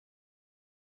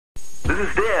This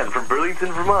is Dan from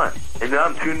Burlington, Vermont, and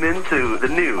I'm tuned in to the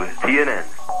new TNN.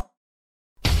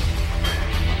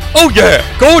 Oh yeah,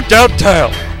 go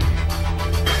downtown!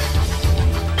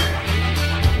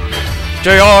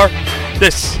 JR,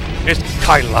 this is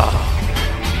Kyla.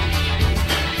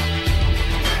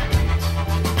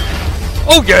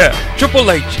 Oh yeah, Triple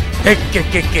H.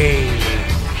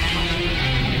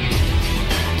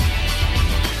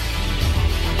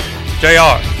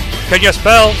 JR, can you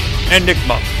spell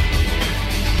Enigma?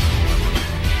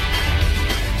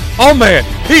 Oh man,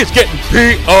 he is getting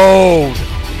PO'd.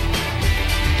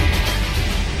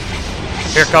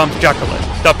 Here comes Jacqueline,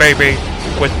 the baby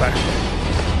with back.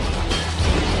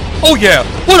 Oh yeah,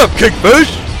 what up,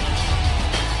 KINgFISH?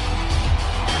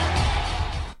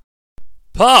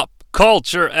 Pop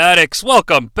culture addicts,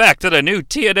 welcome back to the new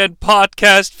TNN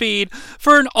podcast feed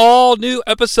for an all-new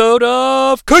episode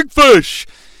of KINgFISH.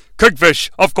 KINgFISH,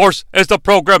 of course, is the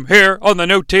program here on the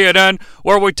new TNN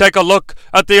where we take a look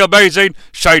at the amazing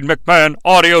Shane McMahon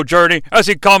Audio Journey as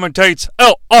he commentates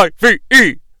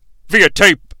L-I-V-E via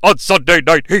tape on Sunday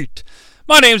Night HeAT.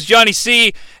 My name's Jonnie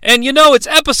Sea, and you know, it's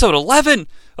episode 11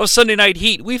 of Sunday Night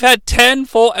HeAT. We've had 10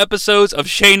 full episodes of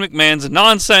Shane McMahon's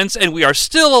nonsense, and we are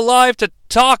still alive to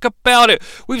talk about it.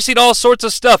 We've seen all sorts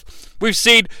of stuff. We've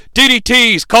seen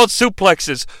DDTs called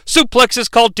suplexes,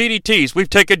 suplexes called DDTs. We've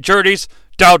taken journeys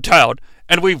downtown,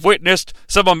 and we've witnessed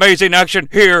some amazing action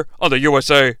here on the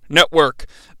USA Network.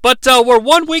 But we're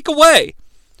 1 week away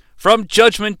from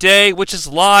Judgment Day, which is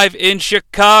live in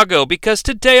Chicago, because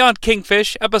today on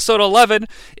KINgFISH, episode 11,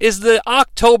 is the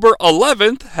October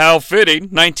 11th, how fitting,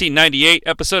 1998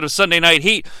 episode of Sunday Night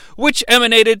HeAT, which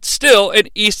emanated still in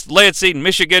East Lansing,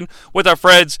 Michigan, with our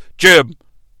friends Jim,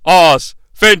 Oz,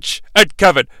 Finch, and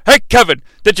Kevin. Hey, Kevin,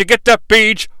 did you get that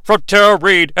beach from Tara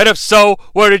Reid? And if so,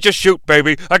 where did you shoot,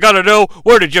 baby? I gotta know,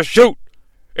 where did you shoot?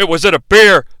 It was in a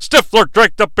beer. Stifler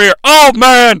drank the beer. Oh,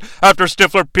 man! After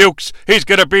Stifler pukes, he's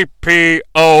gonna be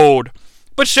P.O.'d.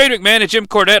 But Shane McMahon and Jim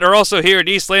Cornette are also here in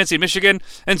East Lansing, Michigan,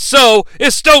 and so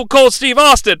is Stone Cold Steve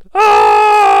Austin.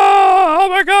 Oh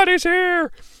my God, he's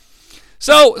here!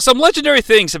 So, some legendary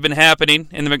things have been happening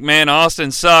in the McMahon-Austin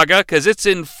saga, because it's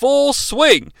in full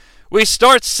swing. We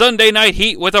start Sunday Night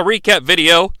HeAT with a recap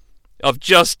video of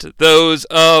just those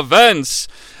events.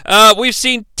 We've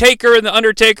seen Taker and The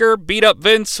Undertaker beat up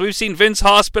Vince. We've seen Vince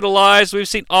hospitalized. We've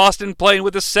seen Austin playing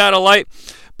with a satellite.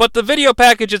 But the video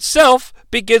package itself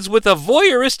begins with a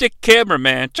voyeuristic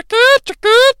cameraman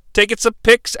taking some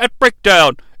pics at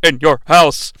Breakdown in your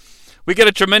house. We get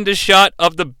a tremendous shot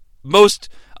of the most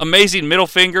amazing middle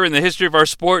finger in the history of our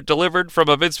sport delivered from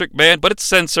a Vince McMahon, but it's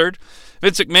censored.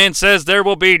 Vince McMahon says there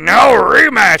will be no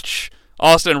rematch.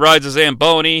 Austin rides a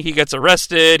Zamboni. He gets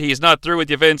arrested. He's not through with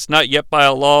you, Vince. Not yet by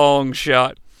a long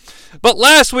shot. But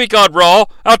last week on Raw,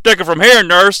 I'll take it from here,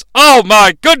 nurse. Oh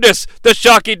my goodness, the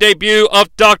shocking debut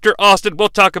of Dr. Austin. We'll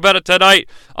talk about it tonight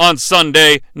on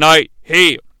Sunday Night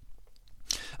HeAT.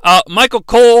 Michael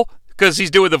Cole, because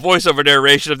he's doing the voiceover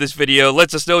narration of this video,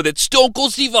 lets us know that Stone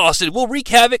Cold Steve Austin will wreak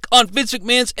havoc on Vince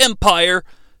McMahon's empire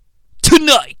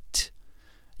tonight.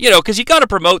 You know, because you got to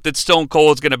promote that Stone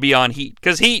Cold's going to be on HeAT,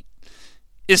 because HeAT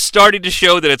is starting to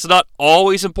show that it's not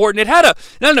always important. It had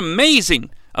an amazing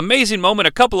moment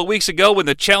a couple of weeks ago when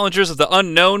the challengers of the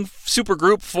Unknown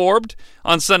supergroup formed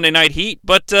on Sunday Night HeAT,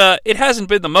 but it hasn't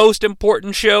been the most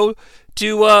important show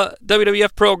to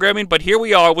WWF programming, but here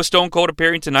we are with Stone Cold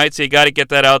appearing tonight, so you got to get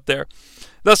that out there.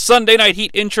 The Sunday Night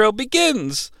HeAT intro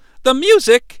begins. The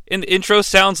music in the intro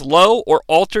sounds low or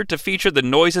altered to feature the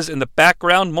noises in the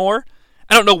background more.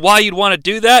 I don't know why you'd want to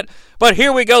do that, but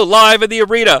here we go live in the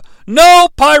arena. No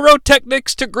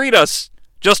pyrotechnics to greet us.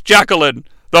 Just Jacqueline,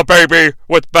 the baby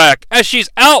with back, as she's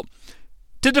out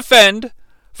to defend,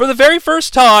 for the very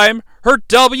first time, her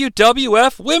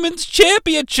WWF Women's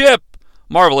Championship.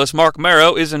 Marvelous Mark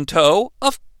Marrow is in tow,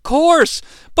 of course.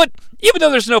 But even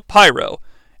though there's no pyro,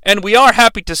 and we are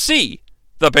happy to see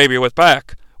the baby with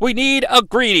back, we need a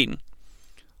greeting.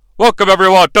 Welcome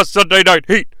everyone to Sunday Night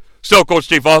HeAT. Stone Cold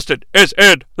Steve Austin is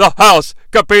in the house,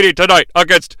 competing tonight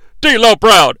against D'Lo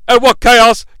Brown. And what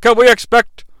chaos can we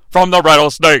expect from the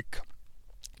Rattlesnake?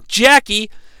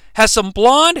 Jackie has some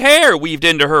blonde hair weaved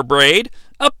into her braid.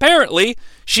 Apparently,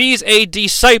 she's a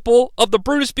disciple of the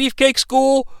Brutus Beefcake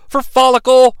School for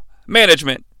Follicle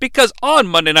Management, because on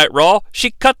Monday Night Raw, she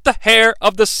cut the hair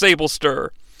of the Sable Stir.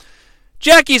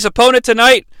 Jackie's opponent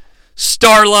tonight,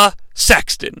 Starla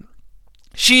Saxton.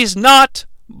 She's not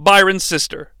Byron's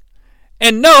sister.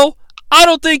 And no, I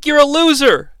don't think you're a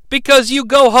loser, because you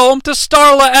go home to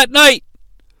Starla at night.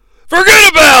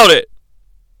 Forget about it!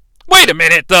 Wait a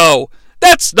minute, though.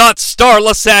 That's not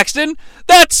Starla Saxton.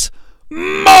 That's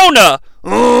Mona.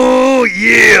 Oh,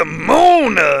 yeah,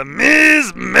 Mona,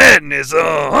 Ms. Madness,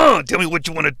 Tell me what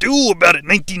you want to do about it,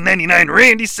 1999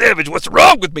 Randy Savage. What's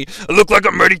wrong with me? I look like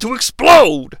I'm ready to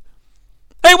explode.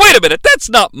 Hey, wait a minute, that's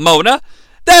not Mona.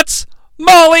 That's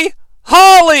Molly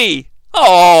Holly.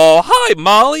 Oh, hi,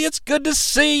 Molly, it's good to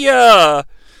see ya.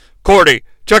 Cordy,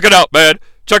 check it out, man.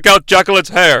 Check out Jacqueline's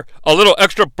hair. A little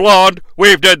extra blonde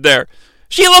waved in there.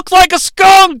 She looks like a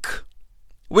skunk.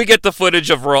 We get the footage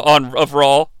of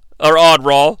Raw.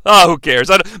 Who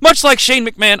cares? Much like Shane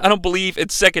McMahon, I don't believe in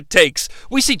second takes.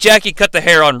 We see Jackie cut the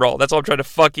hair on Raw. That's all I'm trying to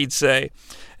fucking say.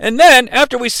 And then,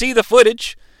 after we see the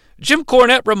footage, Jim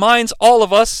Cornette reminds all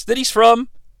of us that he's from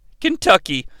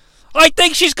Kentucky. I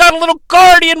think she's got a little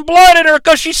Guardian blood in her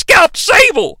because she scalped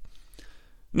Sable.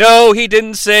 No, he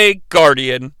didn't say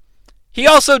Guardian. He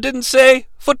also didn't say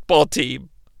football team.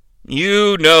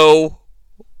 You know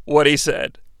what he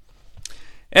said.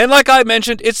 And like I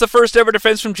mentioned, it's the first ever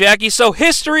defense from Jackie, so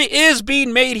history is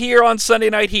being made here on Sunday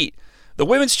Night Heat. The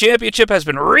Women's Championship has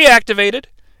been reactivated,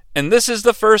 and this is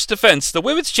the first defense. The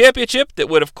Women's Championship that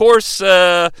would, of course,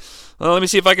 let me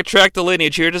see if I can track the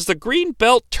lineage here. Does the green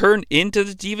belt turn into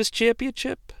the Divas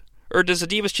Championship? Or does the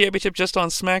Divas Championship just on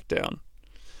SmackDown?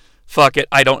 Fuck it,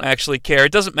 I don't actually care.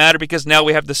 It doesn't matter because now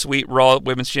we have the sweet Raw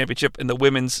Women's Championship and the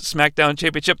Women's SmackDown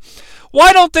Championship.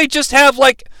 Why don't they just have,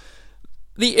 like,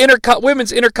 the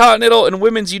Women's Intercontinental and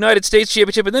Women's United States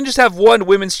Championship and then just have one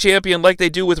Women's Champion like they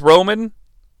do with Roman?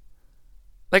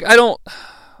 Like,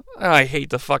 I hate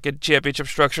the fucking championship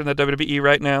structure in the WWE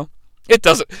right now. It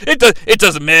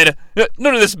doesn't matter.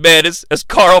 None of this matters, as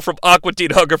Carl from Aqua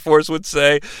Teen Hunger Force would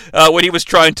say when he was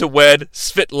trying to wed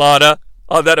Svetlana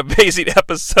on that amazing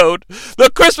episode.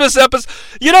 The Christmas episode.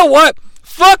 You know what?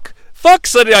 Fuck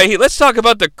Sunday Night Heat. Let's talk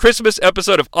about the Christmas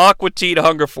episode of Aqua Teen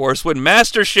Hunger Force when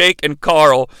Master Shake and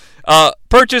Carl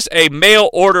purchase a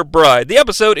mail-order bride. The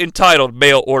episode entitled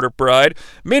Mail Order Bride.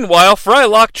 Meanwhile,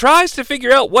 Frylock tries to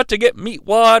figure out what to get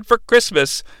Meatwad for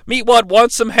Christmas. Meatwad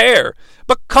wants some hair.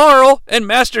 But Carl and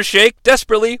Master Shake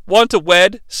desperately want to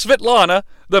wed Svetlana,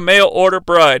 the mail-order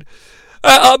bride.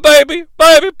 Baby,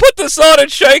 put this on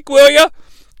and Shake, will ya?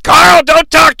 Carl,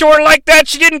 don't talk to her like that.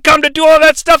 She didn't come to do all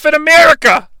that stuff in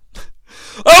America.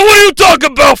 What are you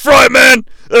talking about, Fry Man?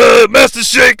 Master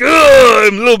Shake,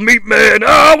 I'm little meat man.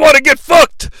 I want to get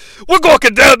fucked. We're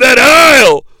walking down that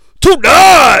aisle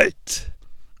tonight.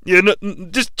 You know,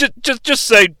 just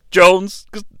say Jones,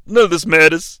 because none of this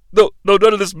matters. No,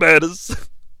 none of this matters.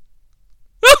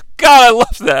 Oh, God, I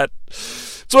love that.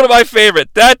 It's one of my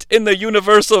favorite. That and the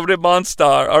Universal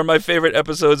Monstar are my favorite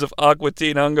episodes of Aqua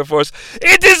Teen Hunger Force.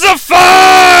 It is a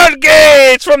fun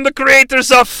gate from the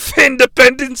creators of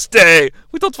Independence Day.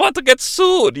 We don't want to get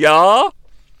sued, yeah?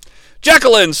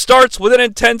 Jacqueline starts with an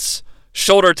intense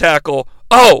shoulder tackle.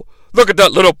 Oh, look at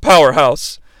that little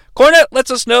powerhouse. Cornette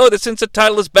lets us know that since the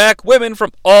title is back, women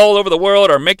from all over the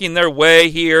world are making their way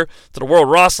here to the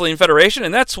World Wrestling Federation,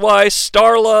 and that's why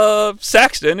Starla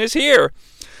Saxton is here.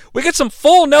 We get some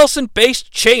full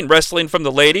Nelson-based chain wrestling from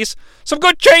the ladies. Some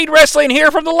good chain wrestling here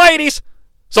from the ladies.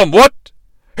 Some what?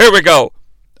 Here we go.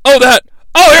 Oh, that.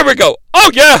 Oh, here we go.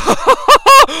 Oh, yeah.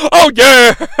 Oh,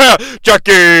 yeah.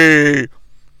 Jackie.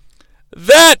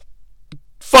 That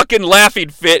fucking laughing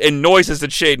fit and noises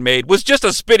that Shane made was just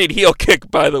a spinning heel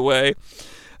kick, by the way.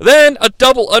 Then a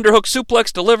double underhook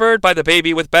suplex delivered by the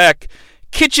baby with back.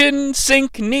 Kitchen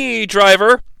sink knee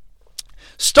driver.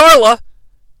 Starla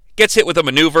gets hit with a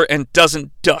maneuver and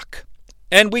doesn't duck.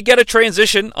 And we get a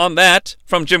transition on that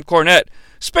from Jim Cornette.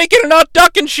 Speaking of not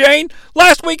ducking, Shane,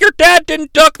 last week your dad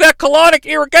didn't duck that colonic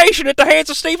irrigation at the hands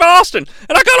of Steve Austin.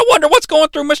 And I gotta wonder what's going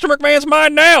through Mr. McMahon's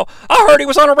mind now. I heard he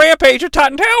was on a rampage at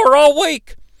Titan Tower all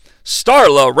week.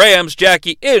 Starla rams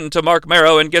Jackie into Mark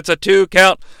Marrow and gets a 2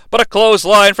 count, but a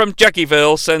clothesline from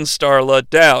Jackieville sends Starla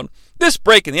down. This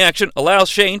break in the action allows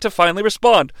Shane to finally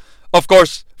respond. Of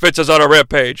course, Fitz is on a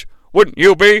rampage. Wouldn't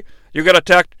you be? You get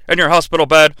attacked in your hospital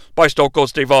bed by Stone Cold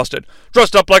Steve Austin,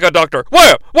 dressed up like a doctor.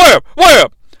 Wham! Wham! Wham!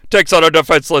 Takes on a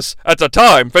defenseless, at the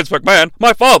time, Vince McMahon,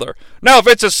 my father. Now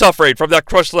Vince is suffering from that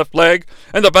crushed left leg,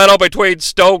 and the battle between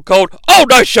Stone Cold, oh,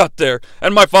 nice shot there,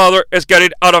 and my father is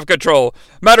getting out of control.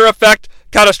 Matter of fact,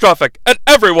 catastrophic, and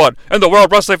everyone in the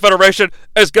World Wrestling Federation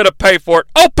is gonna pay for it.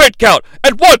 Oh, pin count,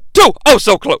 and 1, 2, oh,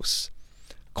 so close.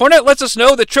 Cornette lets us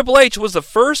know that Triple H was the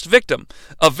first victim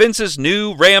of Vince's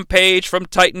new rampage from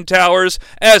Titan Towers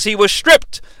as he was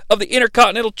stripped of the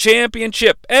Intercontinental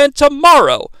Championship. And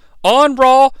tomorrow, on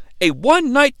Raw, a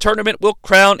one-night tournament will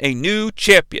crown a new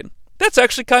champion. That's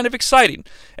actually kind of exciting.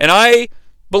 And I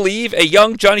believe a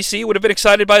young Jonnie Sea would have been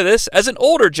excited by this, as an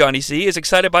older Jonnie Sea is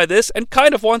excited by this and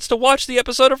kind of wants to watch the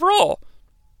episode of Raw.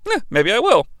 Maybe I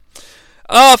will.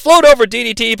 Float over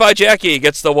DDT by Jackie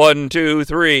gets the 1, 2,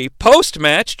 3.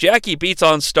 Post-match, Jackie beats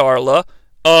on Starla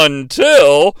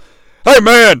until... Hey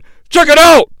man, check it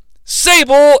out!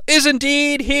 Sable is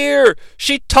indeed here.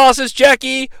 She tosses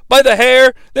Jackie by the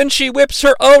hair, then she whips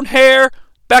her own hair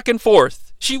back and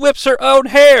forth. She whips her own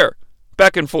hair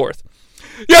back and forth.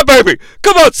 Yeah, baby!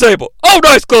 Come on, Sable! Oh,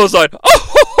 nice clothesline! Oh,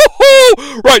 ho, ho,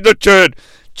 ho! Right in the chin!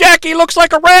 Jackie looks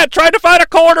like a rat trying to find a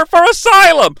corner for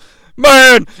asylum!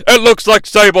 Man, it looks like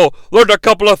Sable learned a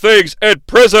couple of things in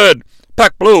prison!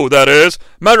 Pack Blue, that is.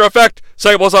 Matter of fact,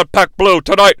 Sable's on Pack Blue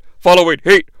tonight, following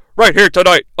HeAT, right here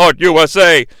tonight on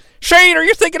USA. Shane, are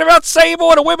you thinking about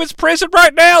Sable in a women's prison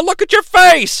right now? Look at your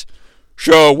face!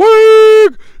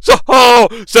 Shawig! Oh,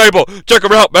 Sable, check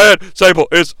her out, man! Sable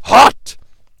is hot!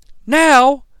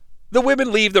 Now, the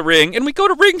women leave the ring, and we go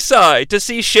to ringside to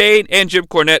see Shane and Jim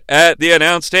Cornette at the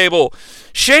announce table.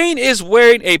 Shane is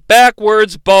wearing a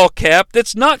backwards ball cap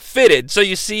that's not fitted, so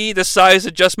you see the size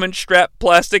adjustment strap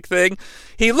plastic thing.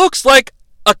 He looks like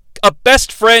a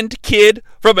best friend kid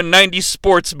from a 90s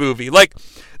sports movie. Like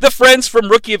the friends from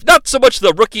not so much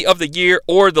the Rookie of the Year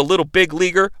or the Little Big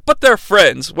Leaguer, but they're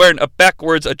friends wearing a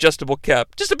backwards adjustable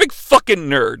cap. Just a big fucking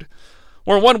nerd.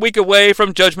 We're 1 week away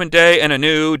from Judgment Day and a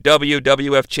new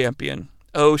WWF champion.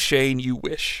 Oh, Shane, you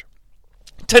wish.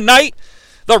 Tonight,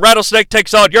 the Rattlesnake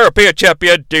takes on European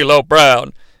champion D'Lo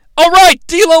Brown. All right,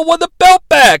 D'Lo won the belt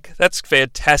back. That's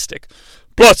fantastic.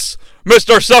 Plus,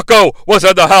 Mr. Socko was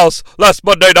in the house last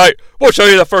Monday night. We'll show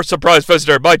you the first surprise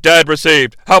visitor my dad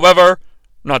received. However,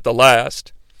 not the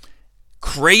last.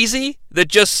 Crazy that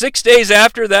just 6 days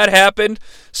after that happened,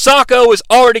 Socko is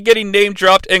already getting name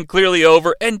dropped and clearly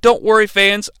over. And don't worry,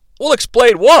 fans, we'll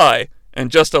explain why in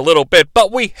just a little bit.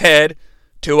 But we head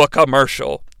to a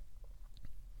commercial.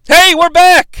 Hey, we're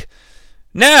back!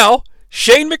 Now,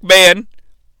 Shane McMahon,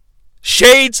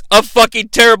 shades of fucking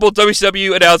terrible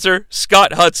WCW announcer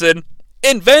Scott Hudson,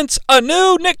 invents a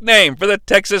new nickname for the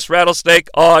Texas Rattlesnake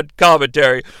on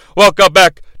commentary. Welcome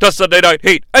back to Sunday Night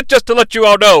HeAT. And just to let you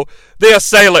all know, the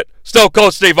assailant, Stone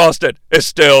Cold Steve Austin, is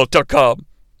still to come.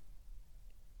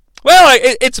 Well,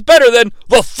 it's better than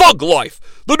the Thug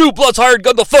Life. The new Blood's Hired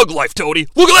Gun, the Thug Life, Tony.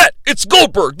 Look at that. It's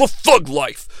Goldberg, the Thug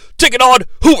Life. Taking on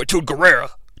Juventud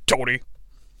Guerrera, Tony.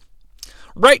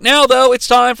 Right now, though, it's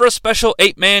time for a special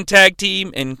 8-man tag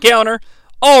team encounter.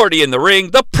 Already in the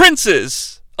ring, the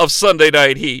Princes of Sunday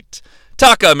Night HeAT.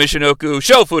 Taka Michinoku,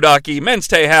 Sho Fudaki, Men's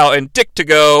Teihao, and Dick to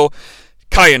Go,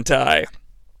 Kaientai.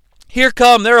 Here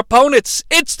come their opponents.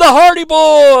 It's the Hardy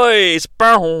Boys!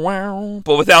 But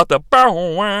without the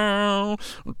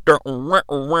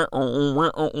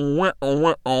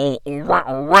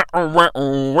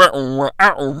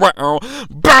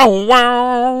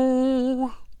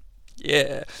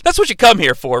Yeah, that's what you come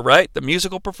here for, right? The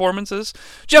musical performances.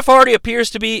 Jeff Hardy appears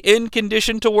to be in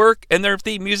condition to work, and their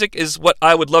theme music is what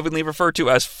I would lovingly refer to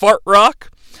as fart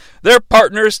rock. They're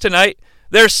partners tonight.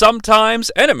 They're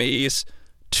sometimes enemies.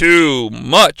 Too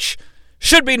much.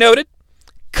 Should be noted,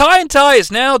 Kaientai is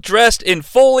now dressed in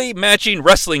fully matching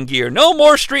wrestling gear. No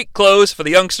more street clothes for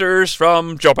the youngsters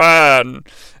from Japan,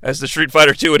 as the Street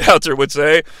Fighter II announcer would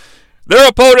say. Their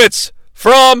opponents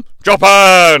from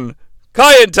Japan.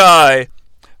 Kaientai,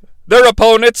 their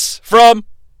opponents from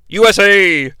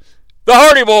USA, the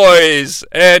Hardy Boys,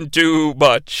 and too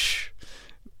much.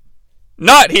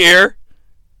 Not here,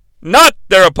 not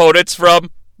their opponents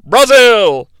from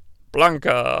Brazil,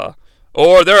 Blanca,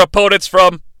 or their opponents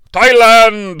from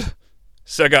Thailand,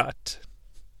 Sagat.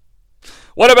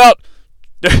 What about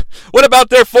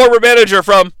their former manager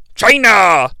from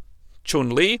China,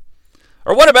 Chun-Li?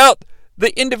 Or what about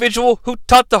the individual who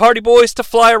taught the Hardy Boys to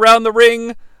fly around the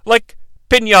ring like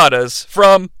piñatas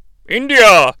from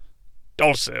India,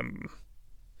 Dulcim?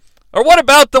 Or what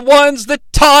about the ones that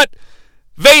taught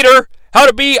Vader how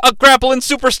to be a grappling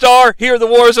superstar? Here are the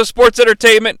Wars of Sports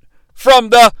Entertainment from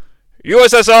the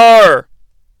USSR.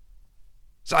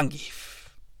 Zangief.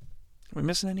 Are we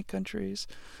missing any countries?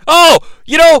 Oh,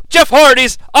 Jeff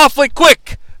Hardy's awfully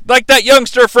quick, like that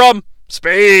youngster from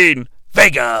Spain,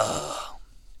 Vega.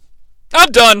 I'm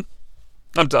done.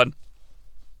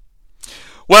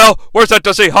 Well, we're set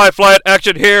to see high-flying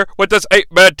action here with this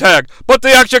 8-man tag, but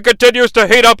the action continues to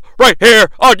heat up right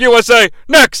here on USA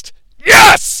Next.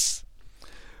 Yes!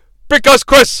 Because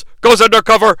Chris goes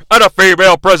undercover at a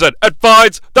female prison and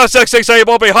finds the sexy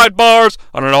Sable behind bars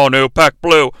on an all-new Pack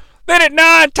Blue. Then at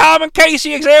 9, Tom and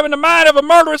Casey examine the mind of a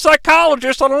murderous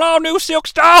psychologist on an all-new silk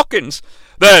stockings.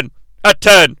 Then, at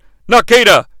 10,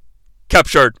 Nikita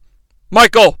captured.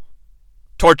 Michael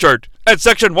tortured. And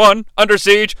Section 1 under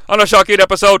siege on a shocking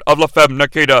episode of La Femme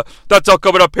Nikita. That's all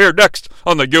coming up here next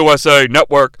on the USA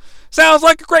Network. Sounds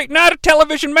like a great night of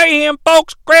television mayhem,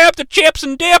 folks. Grab the chips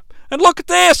and dip. And look at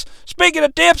this. Speaking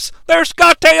of dips, there's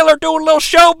Scott Taylor doing a little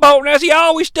showboating as he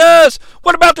always does.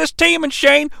 What about this team and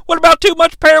Shane? What about Too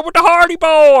Much paired with the Hardy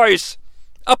Boys?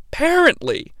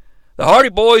 Apparently, the Hardy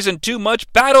Boys and Too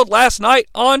Much battled last night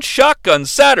on Shotgun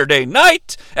Saturday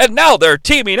night, and now they're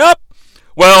teaming up.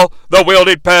 Well, the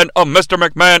wielding pen of Mr.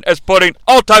 McMahon is putting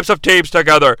all types of teams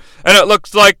together, and it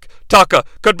looks like Taka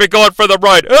could be going for the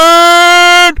ride.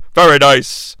 And very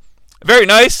nice. Very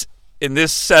nice in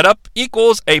this setup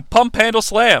equals a pump handle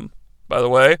slam, by the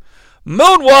way.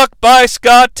 Moonwalk by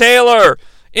Scott Taylor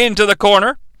into the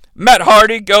corner. Matt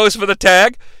Hardy goes for the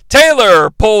tag.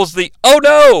 Taylor pulls the oh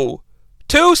no,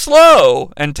 too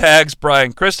slow, and tags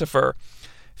Brian Christopher.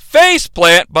 Face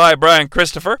plant by Brian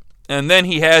Christopher, and then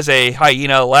he has a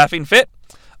hyena laughing fit.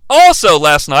 Also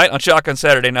last night on Shotgun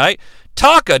Saturday Night,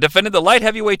 Taka defended the light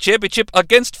heavyweight championship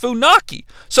against Funaki,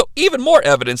 so even more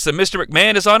evidence that Mr.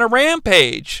 McMahon is on a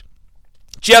rampage.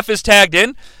 Jeff is tagged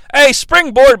in. A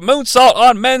springboard moonsault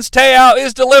on Men's Te'o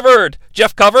is delivered.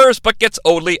 Jeff covers, but gets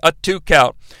only a 2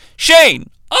 count.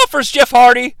 Shane offers Jeff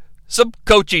Hardy some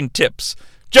coaching tips.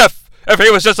 Jeff, if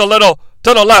he was just a little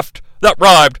to the left, that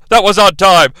rhymed. That was on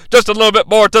time. Just a little bit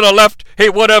more to the left, he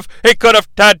could have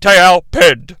had Te'o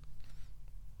pinned.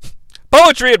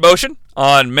 Poetry in motion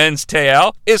on Men's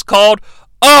Te'o is called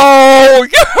Oh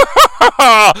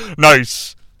Yeah!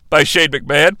 Nice by Shane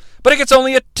McMahon, but it gets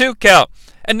only a 2 count.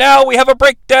 And now we have a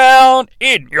breakdown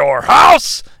in your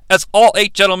house as all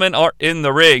 8 gentlemen are in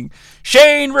the ring.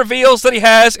 Shane reveals that he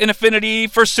has an affinity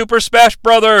for Super Smash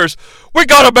Brothers. We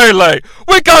got a melee!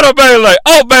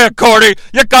 Oh man, Cordy,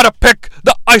 you gotta pick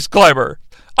the Ice Climber.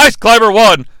 Ice Climber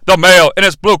 1, the male in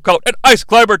his blue coat, and Ice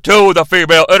Climber 2, the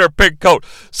female in her pink coat.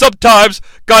 Sometimes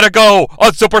gotta go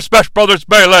on Super Smash Brothers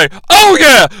Melee. Oh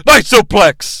yeah! Nice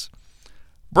suplex!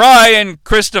 Brian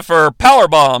Christopher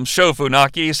powerbombs Sho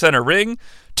Funaki center ring.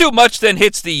 Too Much then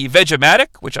hits the Vegematic,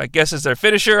 which I guess is their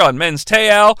finisher on Men's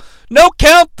Te'o. No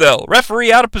count though.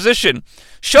 Referee out of position.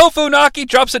 Sho Funaki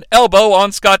drops an elbow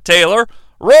on Scott Taylor,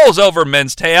 rolls over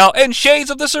Men's Te'o, and Shades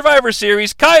of the Survivor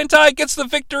Series, Kai gets the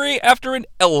victory after an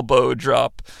elbow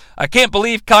drop. I can't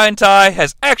believe Kai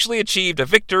has actually achieved a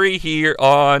victory here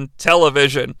on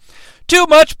television. Too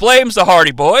Much blames the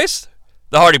Hardy Boys.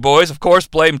 The Hardy Boys, of course,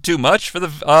 blame Too Much for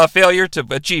the failure to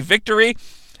achieve victory.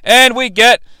 And we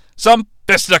get some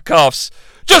fisticuffs.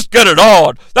 Just get it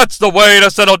on. That's the way to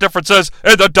settle differences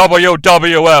in the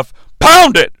WWF.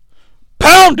 Pound it.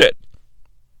 Pound it.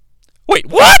 Wait,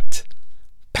 what?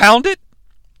 Pound it?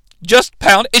 Just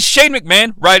pound it? Is Shane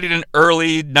McMahon writing an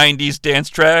early 90s dance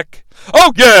track?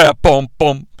 Oh yeah, boom,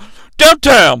 boom.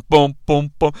 Downtown, boom,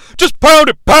 boom, boom. Just pound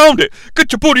it, pound it.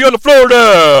 Get your booty on the floor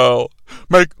now.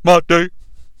 Make my day.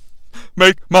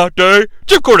 Make my day.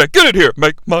 Jim Cornette, get in here.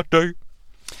 Make my day.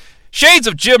 Shades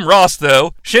of Jim Ross,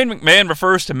 though. Shane McMahon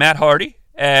refers to Matt Hardy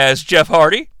as Jeff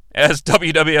Hardy, as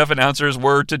WWF announcers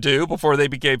were to do before they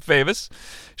became famous.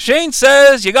 Shane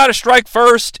says you gotta strike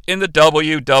first in the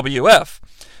WWF.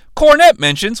 Cornette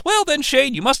mentions, well then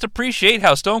Shane, you must appreciate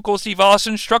how Stone Cold Steve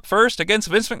Austin struck first against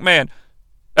Vince McMahon.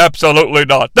 Absolutely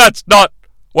not. That's not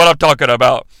what I'm talking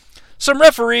about. Some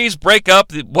referees break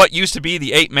up what used to be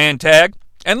the 8-man tag.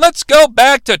 And let's go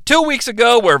back to 2 weeks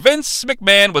ago where Vince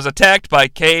McMahon was attacked by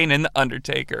Kane and The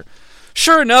Undertaker.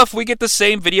 Sure enough, we get the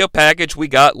same video package we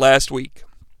got last week.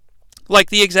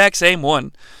 Like the exact same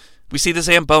one. We see the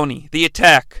Zamboni, the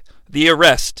attack, the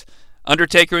arrest,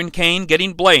 Undertaker and Kane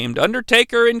getting blamed,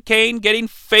 Undertaker and Kane getting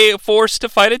forced to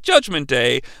fight at Judgment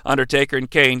Day, Undertaker and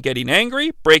Kane getting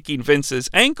angry, breaking Vince's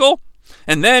ankle.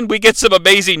 And then we get some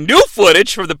amazing new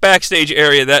footage from the backstage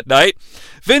area that night.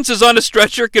 Vince is on a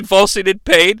stretcher, convulsing in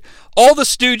pain. All the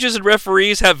stooges and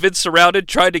referees have Vince surrounded,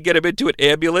 trying to get him into an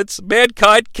ambulance.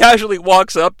 Mankind casually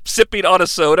walks up, sipping on a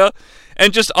soda,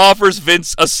 and just offers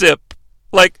Vince a sip.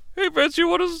 Like, hey Vince, you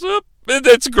want a sip? And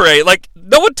it's great. Like,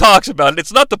 no one talks about it.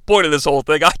 It's not the point of this whole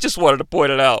thing. I just wanted to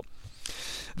point it out.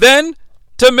 Then,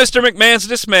 to Mr. McMahon's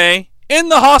dismay, in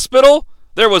the hospital,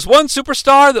 there was one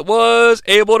superstar that was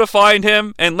able to find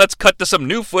him, and let's cut to some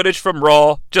new footage from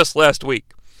Raw just last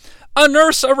week. A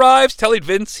nurse arrives telling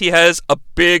Vince he has a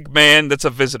big man that's a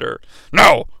visitor.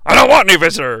 No, I don't want any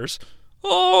visitors.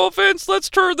 Oh, Vince, let's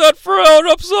turn that frown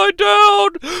upside down.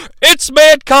 It's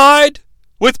Mankind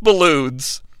with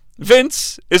balloons.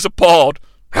 Vince is appalled.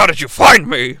 How did you find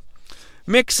me?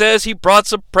 Mick says he brought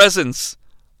some presents.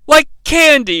 Like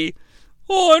candy.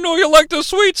 Oh, I know you like the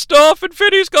sweet stuff, and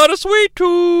Vinny's got a sweet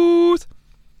tooth.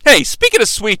 Hey, speaking of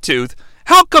sweet tooth,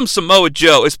 how come Samoa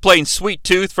Joe is playing Sweet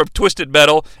Tooth from Twisted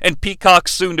Metal and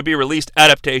Peacock's soon-to-be-released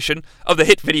adaptation of the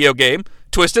hit video game,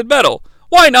 Twisted Metal?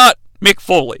 Why not Mick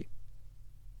Foley?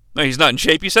 No, he's not in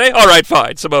shape, you say? All right,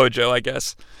 fine. Samoa Joe, I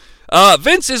guess.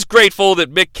 Vince is grateful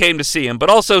that Mick came to see him, but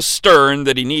also stern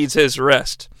that he needs his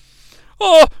rest.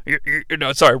 Oh,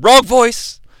 sorry, wrong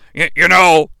voice. You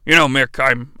know, Mick,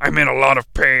 I'm in a lot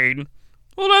of pain.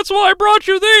 Well, that's why I brought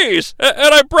you these,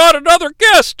 and I brought another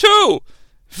guest, too.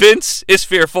 Vince is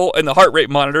fearful, and the heart rate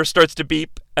monitor starts to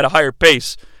beep at a higher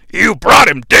pace. You brought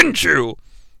him, didn't you?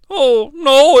 Oh,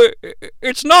 no,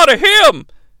 it's not a him.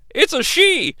 It's a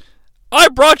she. I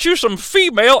brought you some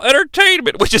female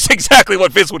entertainment, which is exactly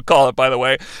what Vince would call it, by the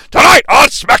way. Tonight on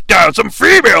SmackDown, some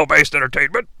female-based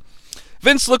entertainment.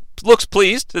 Vince looks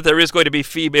pleased that there is going to be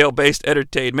female-based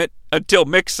entertainment until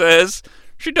Mick says,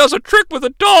 she does a trick with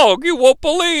a dog you won't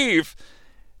believe.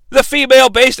 The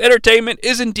female-based entertainment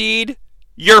is indeed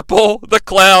Yerple the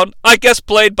clown, I guess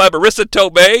played by Marissa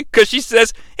Tomei, because she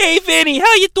says, hey, Vinny,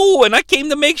 how you doing? I came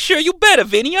to make sure you better,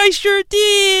 Vinny. I sure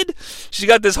did. She's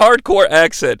got this hardcore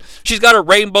accent. She's got a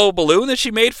rainbow balloon that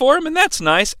she made for him, and that's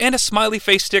nice, and a smiley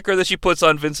face sticker that she puts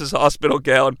on Vince's hospital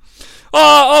gown.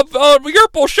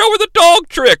 Yerple, show her the dog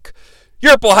trick.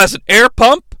 Yerple has an air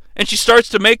pump, and she starts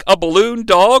to make a balloon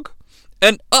dog,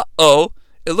 and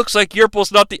it looks like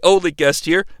Yerple's not the only guest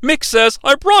here. Mick says,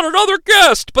 I brought another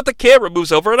guest, but the camera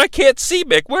moves over and I can't see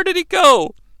Mick. Where did he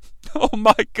go? Oh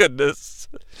my goodness.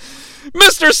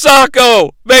 Mr.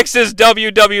 Socko makes his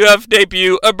WWF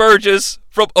debut, emerges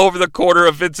from over the corner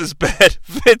of Vince's bed.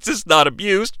 Vince is not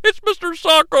amused. It's Mr.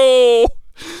 Socko.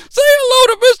 Say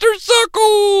hello to Mr.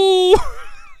 Socko.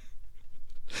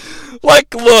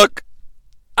 Like, look.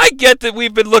 I get that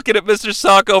we've been looking at Mr.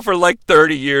 Socko for like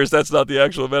 30 years. That's not the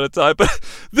actual amount of time. But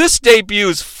this debut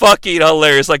is fucking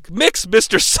hilarious. Like, Mick's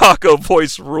Mr. Socko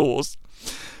voice rules.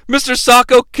 Mr.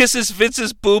 Socko kisses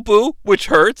Vince's boo-boo, which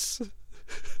hurts.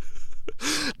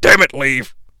 Damn it,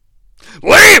 leave.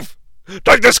 Leave!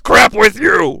 Take this crap with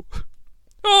you!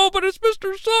 Oh, but it's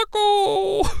Mr.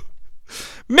 Socko.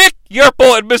 Mick,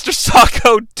 Yerple, and Mr.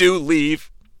 Socko do leave.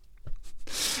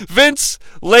 Vince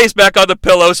lays back on the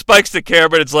pillow, spikes the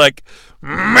camera, and it's like,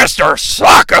 Mr.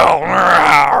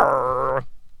 Socko!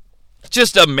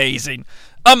 Just amazing.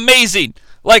 Amazing.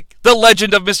 Like, the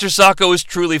legend of Mr. Socko is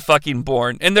truly fucking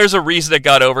born, and there's a reason it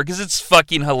got over, because it's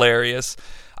fucking hilarious.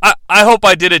 I hope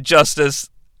I did it justice.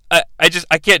 I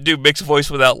can't do Mick's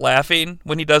voice without laughing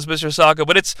when he does Mr. Socko,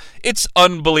 but it's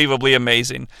unbelievably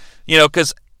amazing. You know,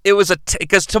 because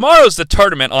because tomorrow's the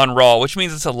tournament on Raw, which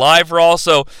means it's a live Raw,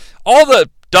 so all the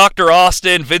Dr.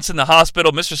 Austin, Vince in the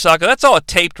hospital, Mr. Socko, that's all a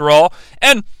taped Raw,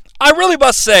 and I really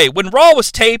must say, when Raw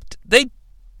was taped, they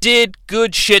did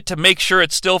good shit to make sure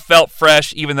it still felt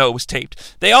fresh, even though it was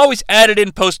taped. They always added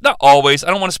in not always, I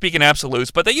don't want to speak in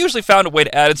absolutes, but they usually found a way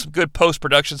to add in some good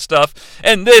post-production stuff,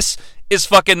 and this is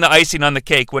fucking the icing on the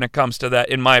cake when it comes to that,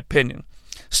 in my opinion.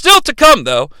 Still to come,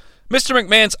 though, Mr.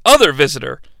 McMahon's other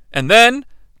visitor, and then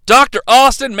Dr.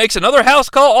 Austin makes another house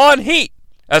call on HeAT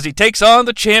as he takes on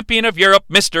the champion of Europe,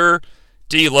 Mr.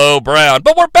 D'Lo Brown.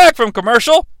 But we're back from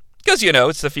commercial, because, you know,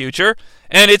 it's the future,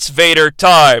 and it's Vader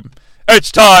time.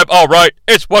 It's time, all right.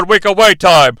 It's 1 week away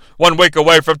time. 1 week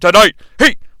away from tonight,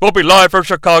 HeAT will be live from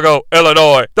Chicago,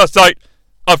 Illinois, the site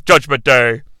of Judgment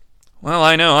Day. Well,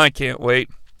 I know, I can't wait.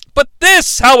 But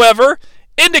this, however,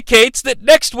 indicates that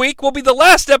next week will be the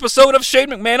last episode of Shane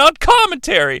McMahon on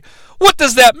commentary. What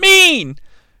does that mean?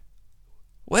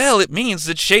 Well, it means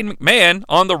that Shane McMahon,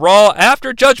 on the Raw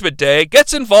after Judgment Day,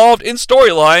 gets involved in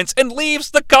storylines and leaves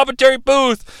the commentary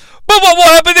booth. But what will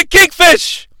happen to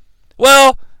KINgFISH?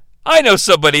 Well, I know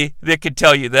somebody that can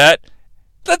tell you that.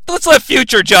 Let's let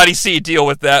future Jonnie Sea deal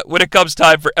with that when it comes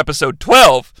time for episode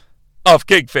 12 of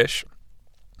KINgFISH.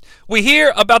 We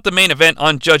hear about the main event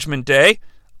on Judgment Day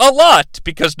a lot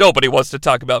because nobody wants to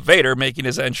talk about Vader making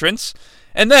his entrance.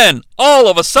 And then, all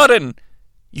of a sudden,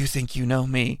 you think you know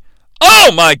me.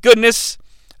 Oh my goodness!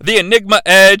 The Enigma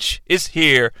Edge is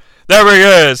here. There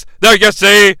he is! There you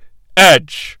see!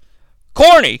 Edge.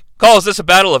 Corny calls this a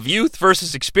battle of youth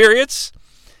versus experience,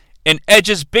 and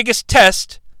Edge's biggest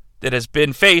test that has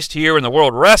been faced here in the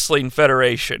World Wrestling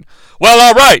Federation. Well,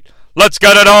 alright, let's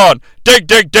get it on! Ding,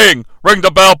 ding, ding! Ring the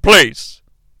bell, please!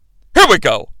 Here we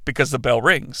go, because the bell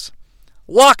rings.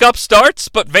 Lockup starts,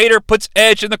 but Vader puts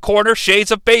Edge in the corner,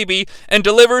 shades of baby, and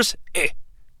delivers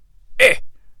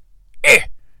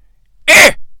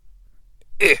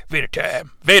Vader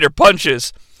time. Vader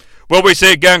punches. Will we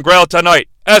see Gangrel tonight,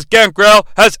 as Gangrel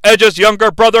has Edge's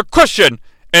younger brother Christian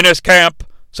in his camp,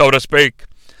 so to speak.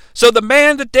 So the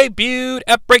man that debuted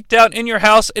at Breakdown in Your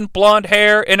House in blonde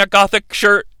hair in a gothic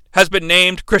shirt has been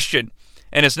named Christian,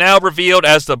 and is now revealed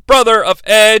as the brother of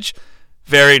Edge.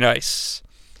 Very nice.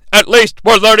 At least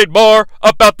we're learning more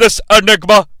about this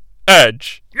Enigma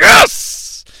Edge.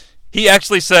 Yes! He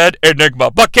actually said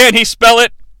Enigma, but can he spell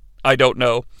it? I don't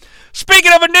know.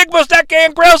 Speaking of enigmas, that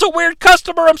Gangrel's a weird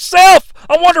customer himself.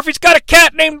 I wonder if he's got a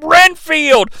cat named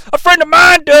Renfield. A friend of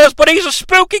mine does, but he's a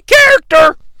spooky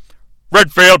character.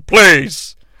 Renfield,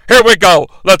 please. Here we go.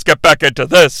 Let's get back into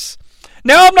this.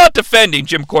 Now, I'm not defending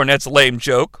Jim Cornette's lame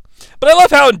joke, but I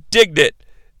love how indignant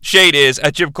Shane is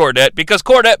at Jim Cornette because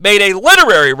Cornette made a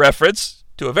literary reference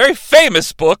to a very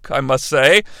famous book, I must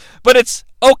say, but it's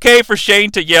okay for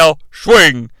Shane to yell,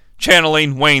 swing,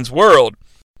 channeling Wayne's World.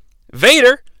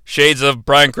 Vader, shades of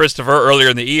Brian Christopher earlier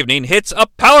in the evening, hits a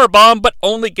powerbomb but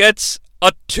only gets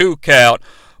a 2 count.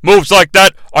 Moves like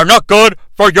that are not good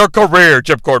for your career,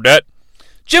 Jim Cornette.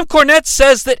 Jim Cornette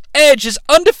says that Edge is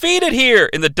undefeated here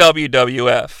in the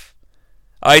WWF.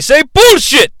 I say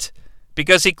bullshit!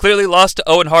 Because he clearly lost to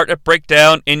Owen Hart at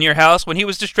Breakdown in Your House when he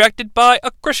was distracted by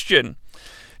a Christian.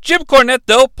 Jim Cornette,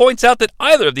 though, points out that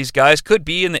either of these guys could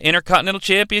be in the Intercontinental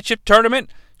Championship tournament.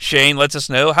 Shane lets us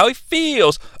know how he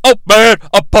feels. Oh man,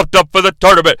 I'm pumped up for the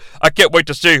tournament. I can't wait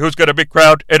to see who's going to be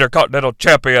crowned Intercontinental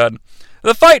Champion.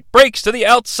 The fight breaks to the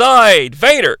outside.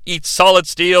 Vader eats solid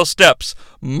steel steps.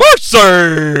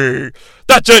 Mercy!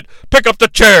 That's it! Pick up the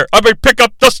chair! Pick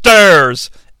up the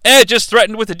stairs! Edge is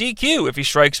threatened with a DQ if he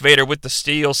strikes Vader with the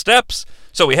steel steps,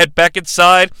 so we head back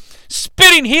inside.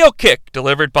 Spinning heel kick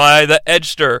delivered by the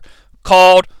Edgester,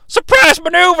 called Surprise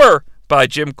Maneuver by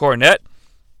Jim Cornette.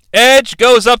 Edge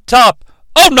goes up top.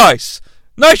 Oh, nice!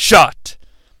 Nice shot!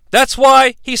 That's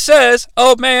why he says,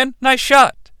 oh man, nice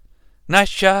shot. Nice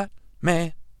shot.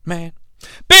 Man.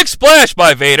 Big splash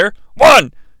by Vader.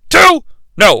 1, 2,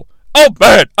 no. Oh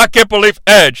man, I can't believe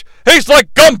Edge. He's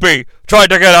like Gumby trying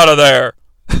to get out of there.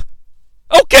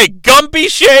 Okay, Gumby,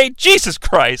 Shane. Jesus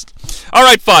Christ. All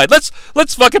right, fine. Let's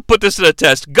fucking put this to the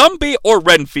test. Gumby or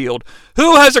Renfield?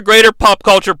 Who has a greater pop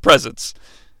culture presence?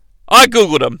 I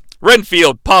googled him.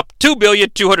 Renfield popped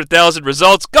 2,200,000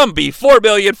 results. Gumby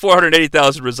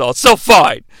 4,480,000 results. So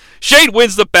fine. Shane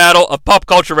wins the battle of pop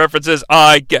culture references,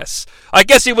 I guess. I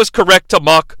guess he was correct to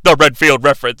mock the Renfield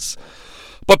reference.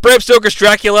 But Bram Stoker's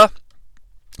Dracula,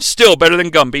 still better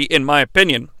than Gumby, in my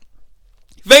opinion.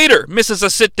 Vader misses a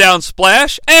sit-down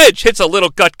splash. Edge hits a little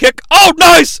gut kick. Oh,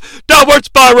 nice! Downward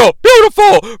spiral.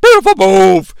 Beautiful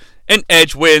move. And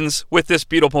Edge wins with this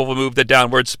beautiful move, the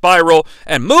downward spiral,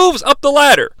 and moves up the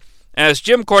ladder. As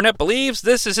Jim Cornette believes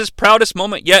this is his proudest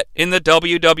moment yet in the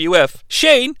WWF.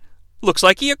 Shane looks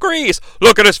like he agrees.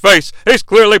 Look at his face. He's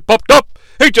clearly pumped up.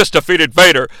 He just defeated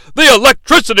Vader. The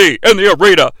electricity in the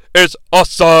arena is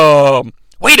awesome.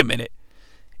 Wait a minute.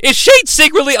 Is Shane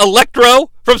secretly Electro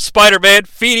from Spider-Man,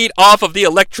 feeding off of the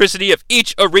electricity of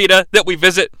each arena that we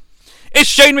visit? Is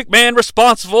Shane McMahon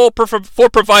responsible for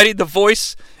providing the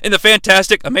voice in the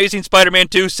fantastic Amazing Spider-Man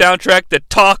 2 soundtrack that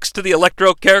talks to the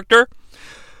Electro character?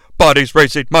 Body's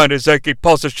racing, mind is aching,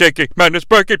 pulse is shaking, man is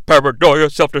breaking,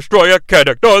 paranoia, self-destroyer, can't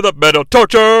ignore the mental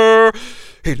torture.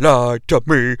 He lied to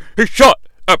me, he shot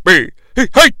at me, he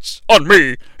hates on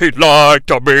me, he lied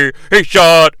to me, he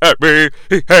shot at me,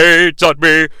 he hates on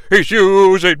me, he's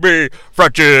using me,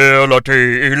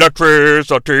 fragility,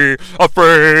 electricity,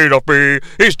 afraid of me,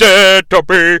 he's dead to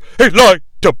me, he lied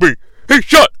to me, he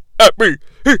shot at me,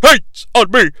 he hates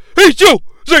on me, he's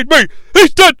using me,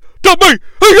 he's dead to me,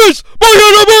 he is my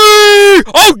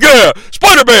enemy! Oh yeah,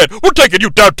 Spider-Man, we're taking you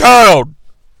downtown!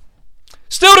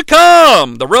 Still to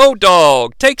come, the Road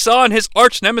Dogg takes on his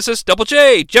arch nemesis Double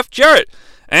J, Jeff Jarrett,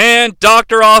 and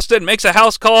Dr. Austin makes a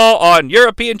house call on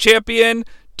European champion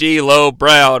D'Lo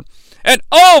Brown. And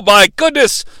oh my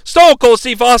goodness, Stone Cold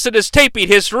Steve Austin is taping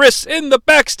his wrists in the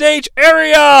backstage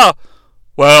area!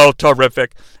 Well,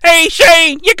 terrific. Hey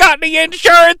Shane, you got any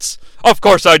insurance? Of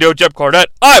course I do, Jim Cornette.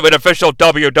 I'm an official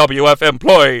WWF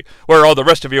employee, where all the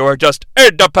rest of you are just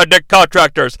independent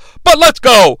contractors. But let's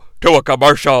go to a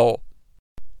commercial.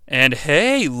 And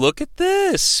hey, look at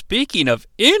this. Speaking of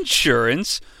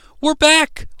insurance, we're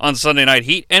back on Sunday Night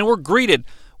Heat, and we're greeted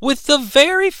with the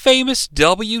very famous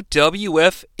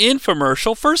WWF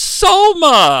infomercial for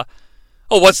Soma.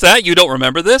 Oh, what's that? You don't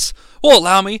remember this? Well,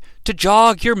 allow me to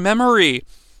jog your memory.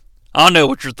 I know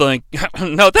what you're thinking.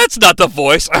 No, that's not the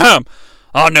voice.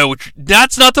 I know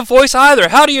that's not the voice either.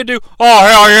 How do you do? Oh,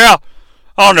 hell yeah.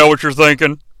 I know what you're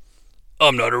thinking.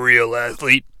 I'm not a real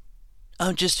athlete.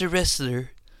 I'm just a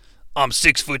wrestler. I'm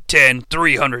 6'10",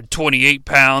 328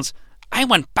 pounds. I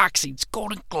won boxing's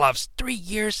Golden Gloves 3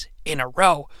 years in a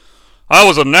row. I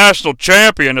was a national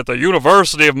champion at the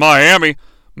University of Miami.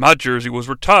 My jersey was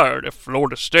retired at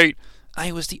Florida State.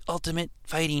 I was the ultimate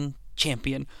fighting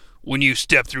champion. When you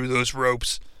step through those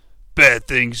ropes, bad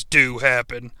things do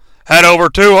happen. Had over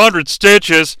 200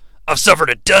 stitches. I've suffered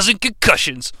a dozen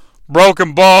concussions,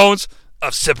 broken bones,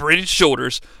 I've separated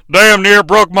shoulders, damn near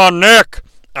broke my neck.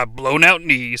 I've blown out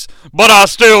knees, but I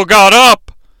still got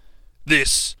up.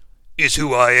 This is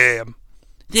who I am.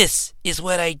 This is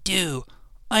what I do.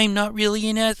 I'm not really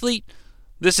an athlete.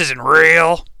 This isn't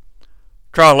real.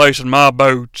 Try lacing my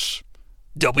boots.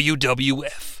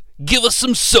 WWF. Give us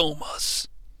some somas.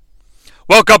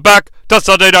 Welcome back to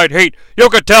Sunday Night Heat. You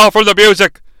can tell from the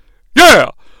music.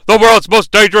 Yeah, the world's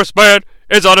most dangerous man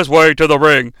is on his way to the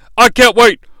ring. I can't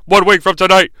wait 1 week from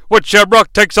tonight when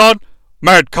Shamrock takes on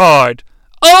Mankind.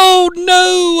 Oh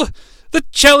no! The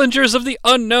challengers of the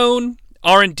unknown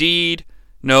are indeed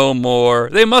no more.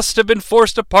 They must have been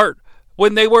forced apart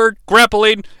when they were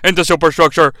grappling in the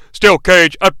superstructure steel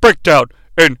cage at Breakdown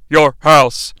in your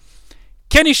house.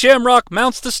 Kenny Shamrock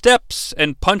mounts the steps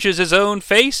and punches his own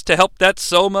face to help that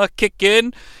soma kick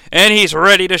in, and he's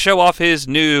ready to show off his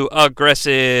new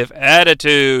aggressive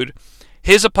attitude.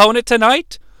 His opponent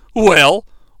tonight? Well,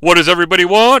 what does everybody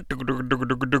want?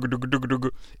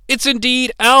 It's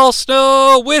indeed Al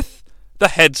Snow with the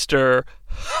headster.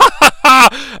 Ha ha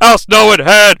ha! Al Snow and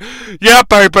head! Yeah,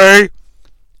 baby!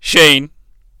 Shane,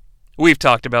 we've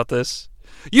talked about this.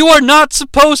 You are not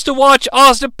supposed to watch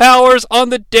Austin Powers on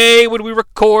the day when we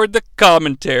record the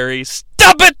commentary.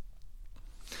 Stop it!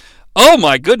 Oh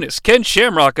my goodness, Ken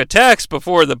Shamrock attacks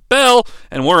before the bell,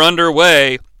 and we're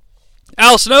underway.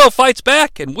 Al Snow fights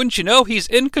back, and wouldn't you know, he's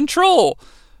in control.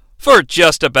 For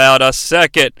just about a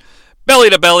second. Belly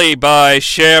to belly by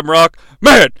Shamrock.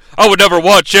 Man, I would never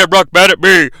want Shamrock mad at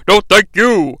me. No thank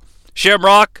you.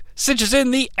 Shamrock cinches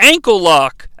in the ankle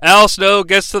lock. Al Snow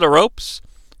gets to the ropes.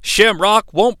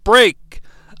 Shamrock won't break.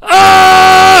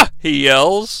 Ah! He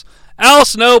yells. Al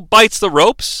Snow bites the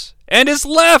ropes and is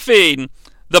laughing.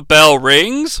 The bell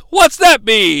rings. What's that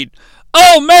mean?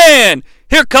 Oh man!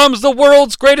 Here comes the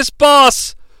world's greatest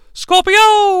boss, Scorpio!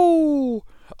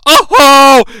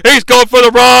 Oh, he's going for the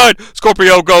ride!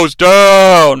 Scorpio goes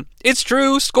down! It's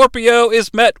true, Scorpio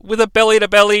is met with a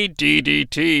belly-to-belly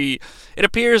DDT. It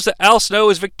appears that Al Snow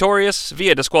is victorious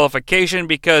via disqualification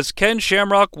because Ken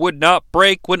Shamrock would not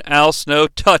break when Al Snow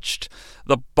touched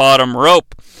the bottom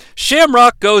rope.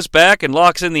 Shamrock goes back and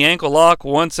locks in the ankle lock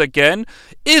once again.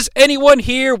 Is anyone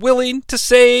here willing to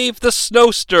save the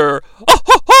Snowster? Oh,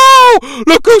 ho, ho!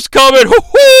 Look who's coming! Ho,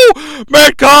 ho!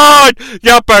 Mankind!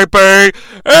 Yeah, baby!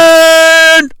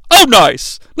 And... oh,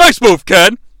 nice! Nice move,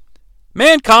 Ken!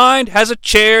 Mankind has a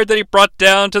chair that he brought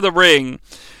down to the ring.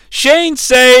 Shane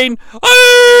saying,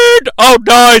 and... oh,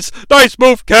 nice! Nice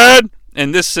move, Ken!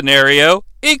 In this scenario,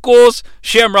 equals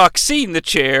Shamrock seeing the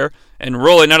chair and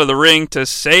rolling out of the ring to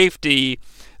safety.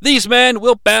 These men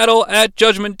will battle at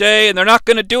Judgment Day, and they're not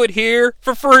going to do it here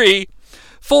for free.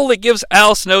 Foley gives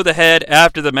Al Snow the head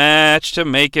after the match to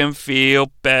make him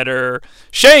feel better.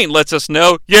 Shane lets us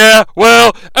know, yeah,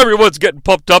 well, everyone's getting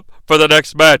pumped up for the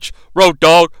next match. Road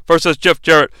Dogg versus Jeff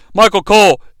Jarrett. Michael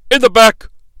Cole in the back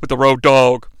with the Road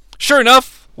Dogg. Sure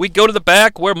enough, we go to the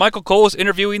back where Michael Cole is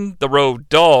interviewing the Road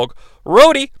Dogg.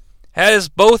 ROADIE has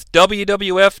both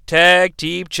WWF Tag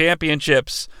Team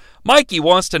Championships. Mikey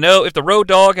wants to know if the Road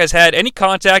Dogg has had any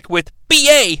contact with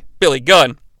B.A. Billy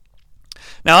Gunn.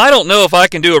 Now, I don't know if I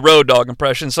can do a Road Dogg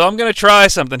impression, so I'm going to try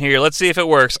something here. Let's see if it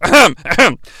works.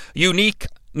 Unique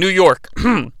New York.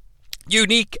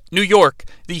 Unique New York.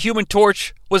 The Human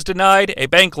Torch was denied a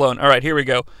bank loan. All right, here we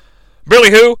go.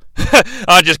 Billy who?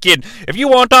 I'm just kidding. If you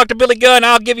want to talk to Billy Gunn,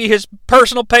 I'll give you his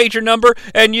personal pager number,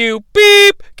 and you,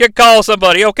 beep, can call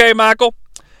somebody. Okay, Michael?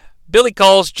 Billy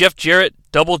calls Jeff Jarrett,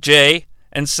 Double J,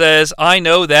 and says, I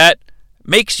know that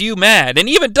makes you mad, and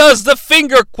even does the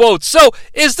finger quotes. So,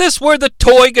 is this where the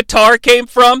toy guitar came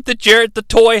from that Jarrett the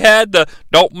toy had? The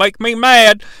don't make me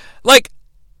mad. Like,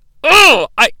 oh,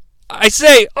 I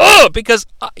say, oh, because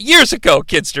years ago,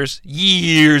 kidsters,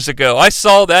 years ago, I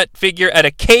saw that figure at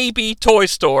a KB toy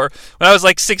store when I was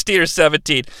like 16 or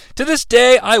 17. To this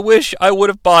day, I wish I would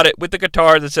have bought it with the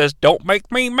guitar that says, don't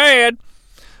make me mad.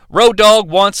 Road Dogg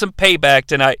wants some payback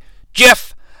tonight.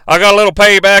 Jeff, I got a little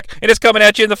payback, and it's coming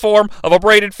at you in the form of a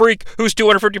braided freak who's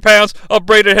 250 pounds, a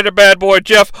braided-headed bad boy.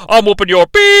 Jeff, I'm whooping your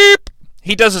beep.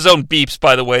 He does his own beeps,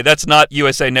 by the way. That's not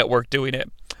USA Network doing it.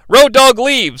 Road Dogg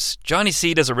leaves. Jonnie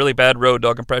Sea does a really bad Road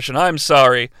Dogg impression. I'm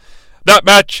sorry. That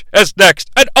match is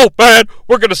next. And oh man,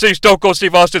 we're going to see Stone Cold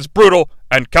Steve Austin's brutal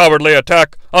and cowardly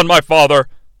attack on my father,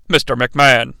 Mr.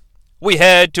 McMahon. We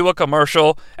head to a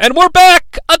commercial, and we're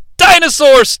back! A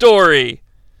dinosaur story!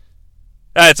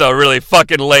 That's a really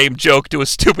fucking lame joke to a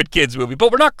stupid kids movie,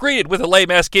 but we're not greeted with a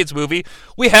lame-ass kids movie.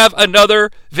 We have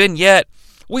another vignette.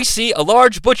 We see a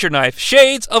large butcher knife,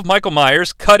 shades of Michael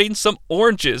Myers, cutting some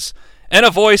oranges, and a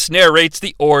voice narrates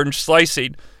the orange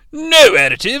slicing. No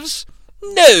additives,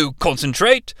 no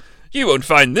concentrate, You won't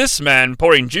find this man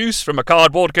pouring juice from a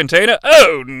cardboard container.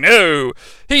 Oh, no.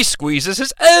 He squeezes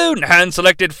his own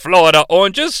hand-selected Florida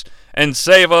oranges and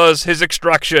savors his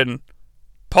extraction.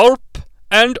 Pulp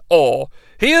and all.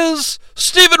 Here's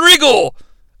Steven Regal,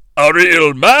 a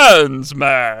real man's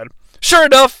man. Sure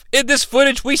enough, in this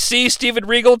footage, we see Steven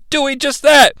Regal doing just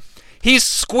that. He's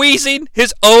squeezing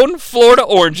his own Florida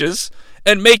oranges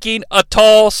and making a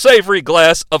tall, savory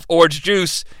glass of orange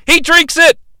juice. He drinks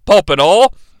it, pulp and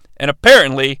all. And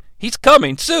apparently, he's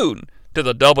coming soon to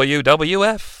the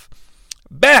WWF.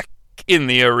 Back in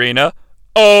the arena.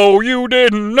 Oh, you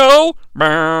didn't know?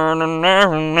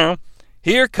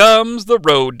 Here comes the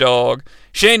Road Dogg.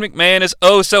 Shane McMahon is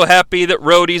oh so happy that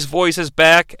Roadie's voice is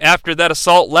back after that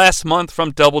assault last month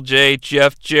from Double J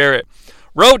Jeff Jarrett.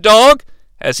 Road Dogg,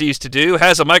 as he used to do,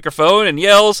 has a microphone and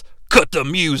yells, "Cut the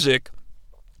music."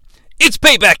 It's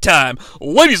payback time!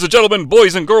 Ladies and gentlemen,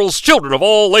 boys and girls, children of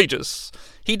all ages.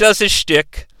 He does his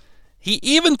shtick. He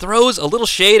even throws a little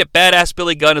shade at Badass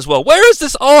Billy Gunn as well. Where is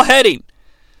this all heading?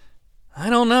 I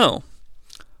don't know.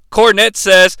 Cornette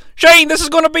says, "Shane, this is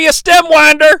going to be a stem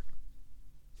winder."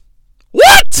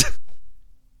 What?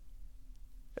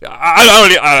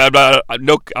 I'm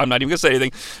not even going to say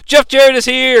anything. Jeff Jarrett is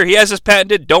here. He has his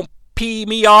patented "Don't Pee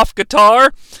Me Off"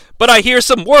 guitar. But I hear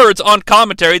some words on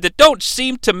commentary that don't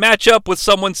seem to match up with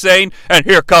someone saying, "And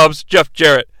here comes Jeff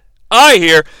Jarrett." I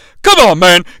hear, "Come on,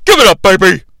 man, give it up,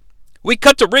 baby." We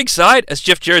cut to ringside as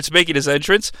Jeff Jarrett's making his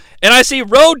entrance, and I see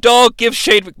Road Dogg give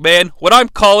Shane McMahon what I'm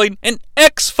calling an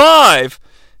X5,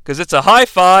 because it's a high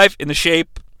five in the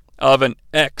shape of an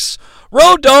X.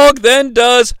 Road Dogg then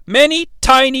does many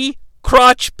tiny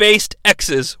crotch-based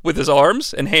X's with his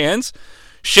arms and hands.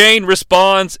 Shane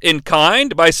responds in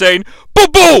kind by saying,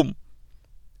 "Boom, boom!"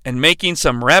 and making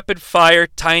some rapid-fire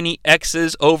tiny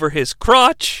X's over his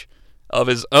crotch of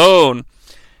his own.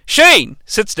 Shane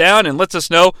sits down and lets us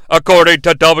know, according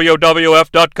to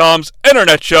WWF.com's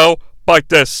internet show, bite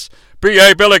this,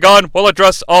 B.A. Billy Gunn will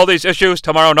address all these issues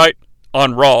tomorrow night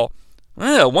on Raw.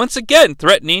 Well, once again,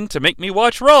 threatening to make me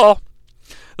watch Raw.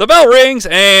 The bell rings,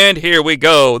 and here we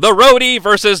go. The Roadie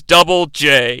versus Double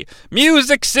J.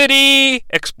 Music City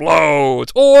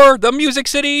explodes, or the Music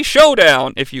City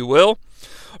Showdown, if you will.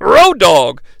 Road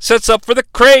Dogg sets up for the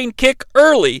crane kick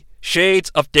early, shades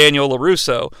of Daniel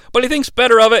LaRusso, but he thinks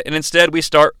better of it, and instead we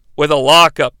start with a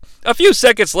lockup. A few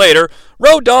seconds later,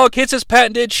 Road Dogg hits his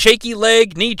patented shaky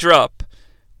leg knee drop.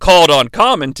 Called on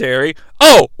commentary,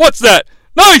 "Oh, what's that?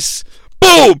 Nice!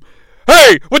 Boom!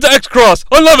 Hey, with the X cross,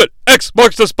 I love it! X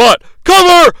marks the spot!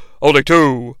 Cover! Only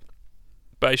two!"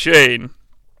 By Shane.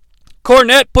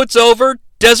 Cornette puts over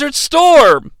Desert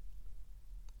Storm.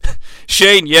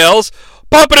 Shane yells,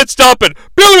 "Poppin' and stompin'!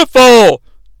 Beautiful!"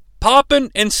 Poppin'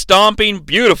 and stomping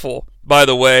beautiful, by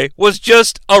the way, was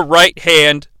just a right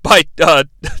hand by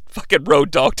fucking Road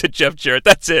Dogg to Jeff Jarrett.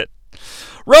 That's it.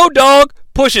 Road Dogg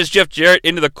pushes Jeff Jarrett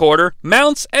into the corner,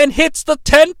 mounts, and hits the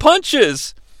 10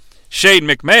 punches. Shane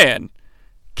McMahon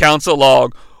counts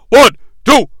along. 1,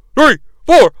 2, 3,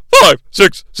 4, 5,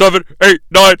 6, 7, 8,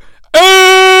 9,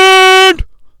 and...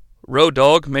 Road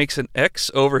Dogg makes an X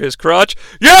over his crotch.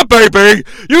 "Yeah, baby!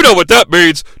 You know what that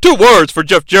means. 2 words for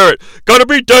Jeff Jarrett. Gotta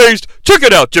be dazed. Check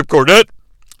it out, Jim Cornette."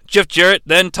 Jeff Jarrett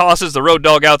then tosses the Road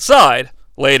Dogg outside.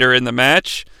 Later in the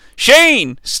match,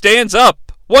 Shane stands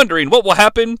up, wondering what will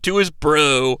happen to his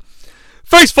bro.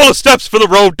 Face full of steps for the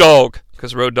Road Dogg,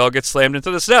 because Road Dogg gets slammed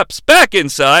into the steps. Back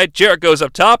inside, Jarrett goes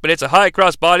up top and hits a high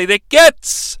crossbody that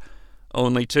gets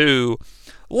only 2.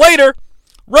 Later,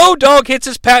 Road Dogg hits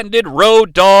his patented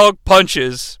Road Dogg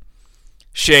punches.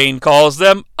 Shane calls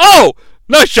them, "Oh,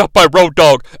 nice shot by Road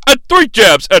Dogg, and 3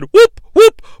 jabs, and whoop,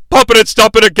 whoop, pumping and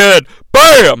stomping again,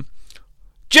 bam!"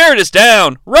 Jarrett is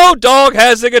down. Road Dogg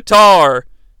has the guitar.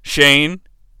 Shane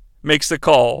makes the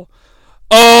call.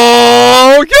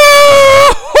 "Oh,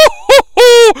 yeah!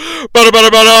 Better, better,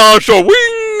 better,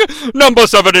 swing! Number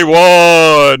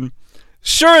 71.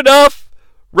 Sure enough,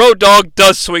 Road Dogg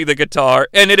does swing the guitar,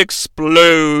 and it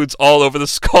explodes all over the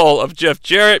skull of Jeff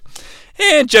Jarrett.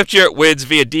 And Jeff Jarrett wins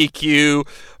via DQ.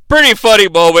 Pretty funny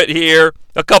moment here.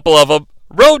 A couple of them.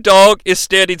 Road Dogg is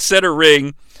standing center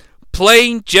ring,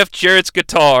 playing Jeff Jarrett's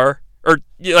guitar, or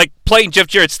like playing Jeff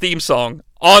Jarrett's theme song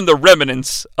on the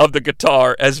remnants of the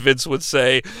guitar, as Vince would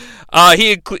say.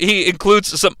 He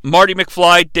includes some Marty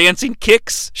McFly dancing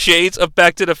kicks, shades of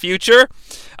Back to the Future.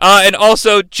 And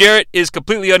also, Jarrett is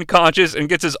completely unconscious and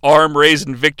gets his arm raised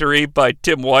in victory by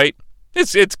Tim White.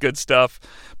 It's good stuff.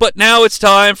 But now it's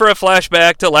time for a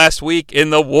flashback to last week in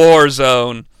the War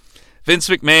Zone. Vince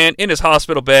McMahon in his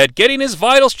hospital bed, getting his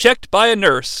vitals checked by a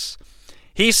nurse.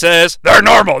 He says, "They're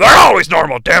normal. They're always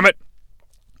normal, damn it."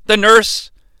 The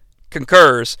nurse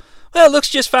concurs. Well, it looks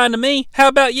just fine to me. How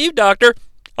about you, doctor?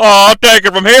 Oh, I'll take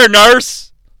it from here,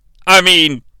 nurse. I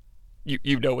mean,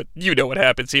 you know what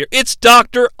happens here. It's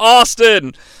Dr.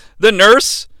 Austin. The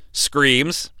nurse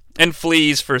screams and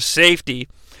flees for safety.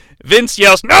 Vince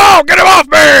yells, "No, get him off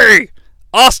me!"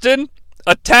 Austin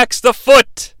attacks the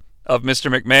foot of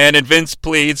Mr. McMahon, and Vince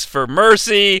pleads for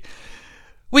mercy.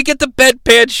 We get the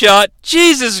bedpan shot.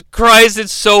 Jesus Christ,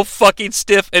 it's so fucking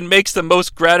stiff and makes the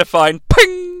most gratifying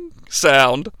ping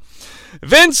sound.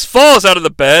 Vince falls out of the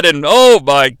bed, and oh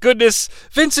my goodness,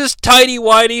 Vince's tidy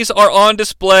whities are on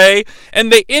display, and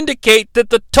they indicate that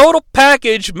the total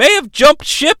package may have jumped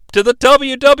ship to the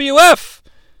WWF.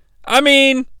 I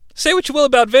mean, say what you will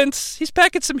about Vince, he's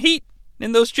packing some heat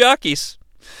in those jockeys.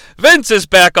 Vince is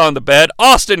back on the bed.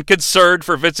 Austin, concerned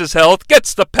for Vince's health,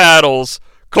 gets the paddles.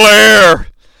 Clear!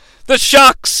 The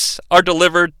shocks are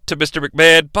delivered to Mr.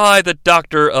 McMahon by the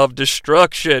Doctor of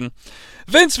Destruction.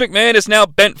 Vince McMahon is now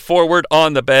bent forward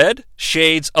on the bed,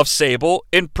 shades of Sable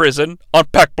in prison on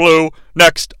Pac Blue,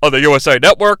 next on the USA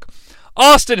Network.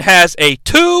 Austin has a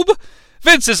tube.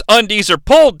 Vince's undies are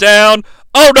pulled down.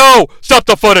 "Oh no! Stop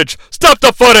the footage! Stop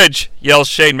the footage!" yells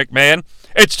Shane McMahon.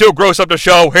 "It's too gruesome to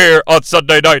show here on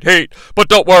Sunday Night Heat, but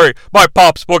don't worry, my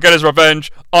pops will get his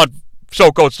revenge on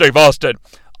Socko Steve Austin."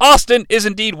 Austin is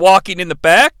indeed walking in the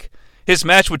back. His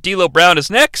match with D'Lo Brown is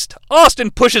next.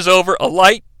 Austin pushes over a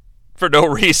light for no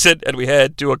reason, and we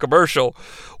head to a commercial.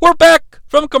 We're back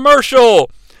from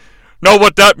commercial. Know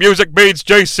what that music means,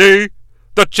 JC?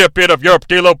 The champion of Europe,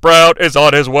 D'Lo Brown, is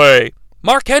on his way.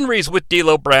 Mark Henry's with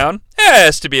D'Lo Brown,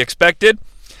 as to be expected.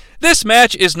 This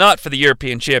match is not for the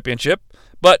European Championship,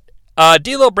 but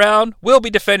D'Lo Brown will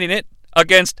be defending it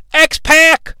against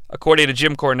X-Pac, according to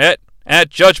Jim Cornette,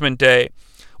 at Judgment Day.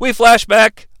 We flash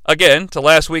back again to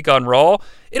last week on Raw.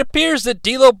 It appears that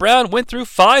D'Lo Brown went through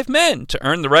 5 men to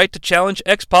earn the right to challenge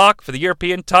X-Pac for the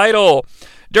European title.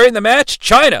 During the match,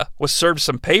 China was served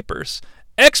some papers.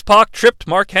 X-Pac tripped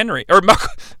Mark Henry.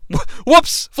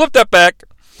 Whoops, flip that back.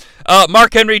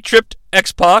 Mark Henry tripped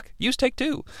X-Pac. Use take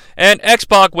 2. And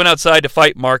X-Pac went outside to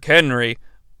fight Mark Henry.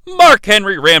 Mark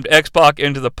Henry rammed X-Pac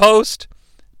into the post.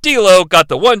 D'Lo got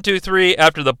the 1-2-3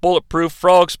 after the bulletproof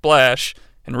frog splash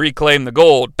and reclaimed the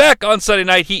gold. Back on Sunday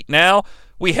Night Heat now,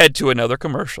 we head to another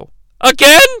commercial.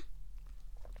 Again?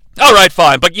 Alright,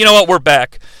 fine, but you know what? We're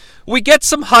back. We get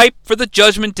some hype for the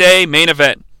Judgment Day main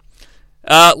event.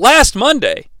 Last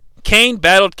Monday, Kane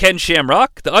battled Ken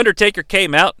Shamrock. The Undertaker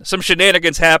came out, some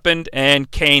shenanigans happened,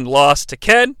 and Kane lost to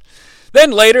Ken.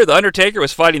 Then later, the Undertaker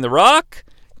was fighting The Rock.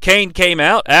 Kane came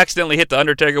out, accidentally hit the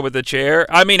Undertaker with a chair.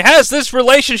 I mean, has this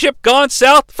relationship gone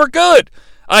south for good?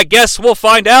 I guess we'll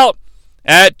find out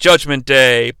at Judgment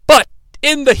Day. But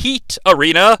in the Heat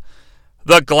arena,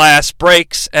 the glass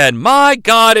breaks, and my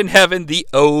God in heaven, the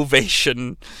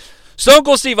ovation. Stone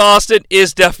Cold Steve Austin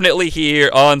is definitely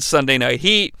here on Sunday Night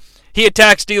Heat. He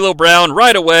attacks D'Lo Brown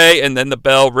right away, and then the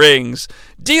bell rings.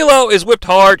 D'Lo is whipped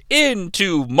hard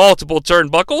into multiple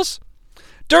turnbuckles.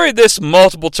 During this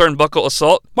multiple turnbuckle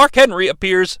assault, Mark Henry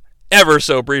appears ever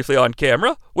so briefly on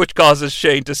camera, which causes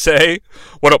Shane to say,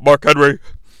 "What up, Mark Henry?"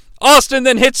 Austin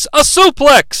then hits a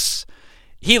suplex.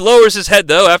 He lowers his head,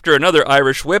 though, after another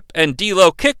Irish whip, and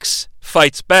D'Lo kicks,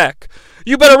 fights back.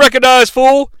 "You better recognize,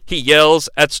 fool," he yells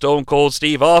at Stone Cold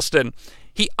Steve Austin.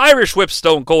 He Irish whips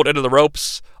Stone Cold into the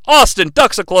ropes. Austin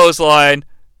ducks a clothesline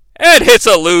and hits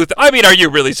a Luth. I mean, are you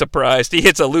really surprised? He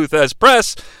hits a Luthez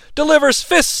press, delivers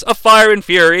fists of fire and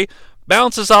fury,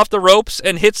 bounces off the ropes,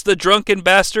 and hits the drunken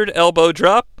bastard elbow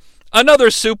drop. Another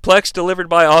suplex delivered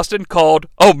by Austin called,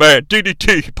 "Oh man,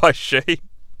 DDT" by Shane.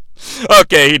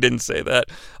 Okay, he didn't say that.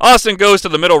 Austin goes to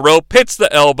the middle rope, hits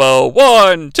the elbow.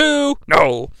 1, 2,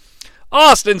 no.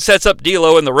 Austin sets up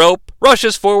D'Lo in the rope,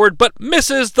 rushes forward, but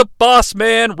misses the Boss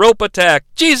Man rope attack.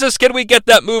 Jesus, can we get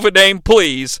that move a name,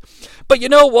 please? But you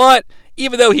know what?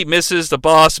 Even though he misses the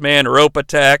Boss Man rope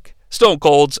attack, Stone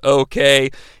Cold's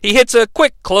okay. He hits a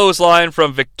quick clothesline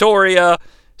from Victoria,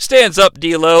 stands up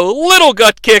D'Lo, little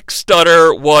gut kick,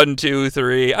 stutter, 1, 2,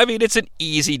 3. I mean, it's an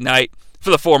easy night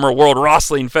for the former World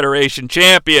Wrestling Federation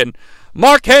champion.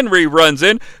 Mark Henry runs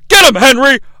in. "Get him,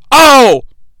 Henry! Ow!"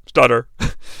 Stutter.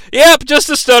 Yep, just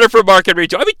a stutter for Mark Henry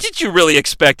too. I mean, did you really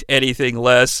expect anything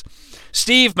less?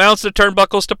 Steve mounts the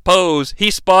turnbuckles to pose. He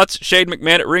spots Shane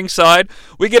McMahon at ringside.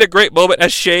 We get a great moment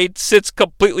as Shane sits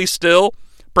completely still,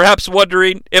 perhaps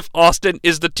wondering if Austin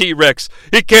is the T-Rex.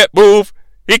 "He can't move.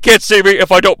 He can't see me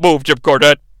if I don't move, Jim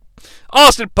Cornette."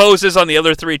 Austin poses on the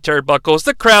other 3 turnbuckles.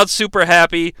 The crowd's super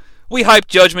happy. We hype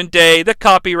Judgment Day. The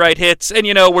copyright hits, and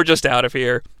we're just out of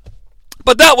here.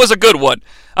 But that was a good one.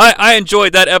 I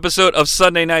enjoyed that episode of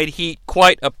Sunday Night Heat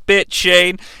quite a bit,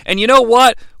 Shane. And you know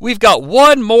what? We've got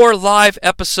one more live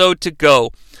episode to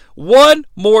go. One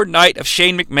more night of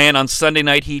Shane McMahon on Sunday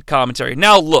Night Heat commentary.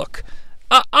 Now look,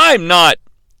 I'm not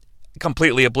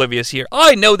completely oblivious here.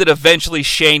 I know that eventually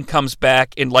Shane comes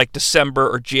back in like December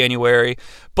or January,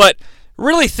 but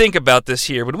really think about this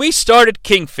here. When we started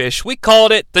KINgFISH, we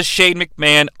called it the Shane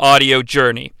McMahon Audio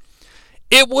Journey.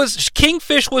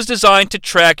 KINgFISH was designed to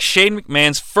track Shane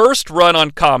McMahon's first run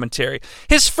on commentary.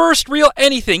 His first real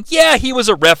anything. Yeah, he was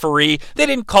a referee. They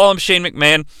didn't call him Shane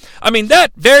McMahon. I mean,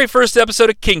 that very first episode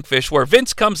of KINgFISH where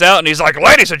Vince comes out and he's like,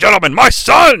 "Ladies and gentlemen, my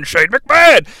son, Shane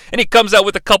McMahon!" And he comes out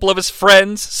with a couple of his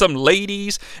friends, some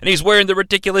ladies, and he's wearing the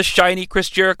ridiculous shiny Chris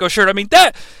Jericho shirt. I mean,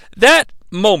 that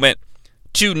moment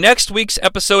to next week's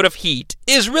episode of HeAT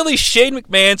is really Shane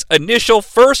McMahon's initial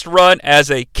first run as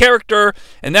a character,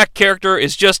 and that character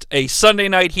is just a Sunday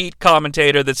Night Heat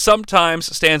commentator that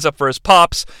sometimes stands up for his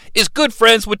pops, is good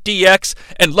friends with DX,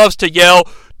 and loves to yell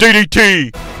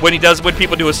DDT when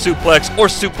people do a suplex, or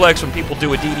suplex when people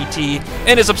do a DDT,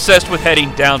 and is obsessed with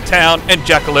heading downtown and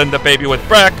Jacqueline the baby with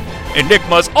Brack,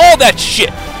 Enigmas, all that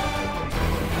shit.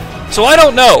 So I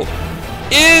don't know,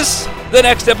 is the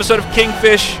next episode of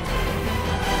KINgFISH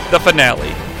the finale?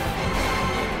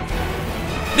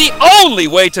 The only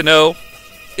way to know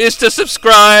is to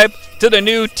subscribe to the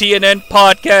new TNN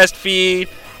podcast feed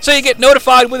so you get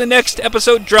notified when the next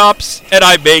episode drops and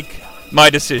I make my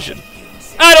decision.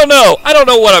 I don't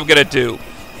know what I'm going to do.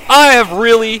 I have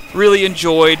really, really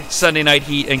enjoyed Sunday Night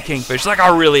Heat and KINgFISH. Like,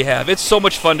 I really have. It's so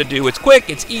much fun to do. It's quick,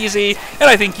 it's easy, and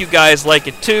I think you guys like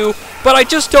it too. But I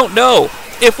just don't know.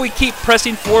 If we keep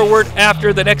pressing forward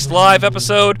after the next live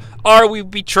episode, are we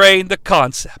betraying the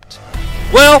concept?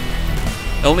 Well,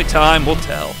 only time will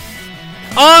tell.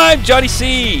 I'm Jonnie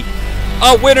Sea.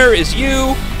 A winner is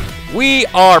you. We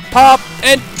are Pop,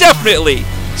 and definitely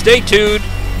stay tuned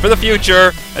for the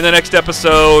future and the next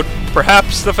episode,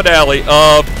 perhaps the finale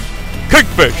of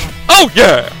KINgFISH. Oh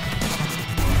yeah!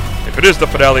 If it is the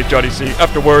finale, Jonnie Sea,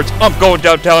 afterwards, I'm going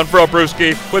downtown for a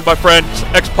brewski with my friends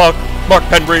X-Punk, Mark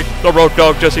Henry, the Road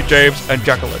Dogg, Jesse James, and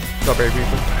Jacqueline, the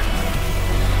baby.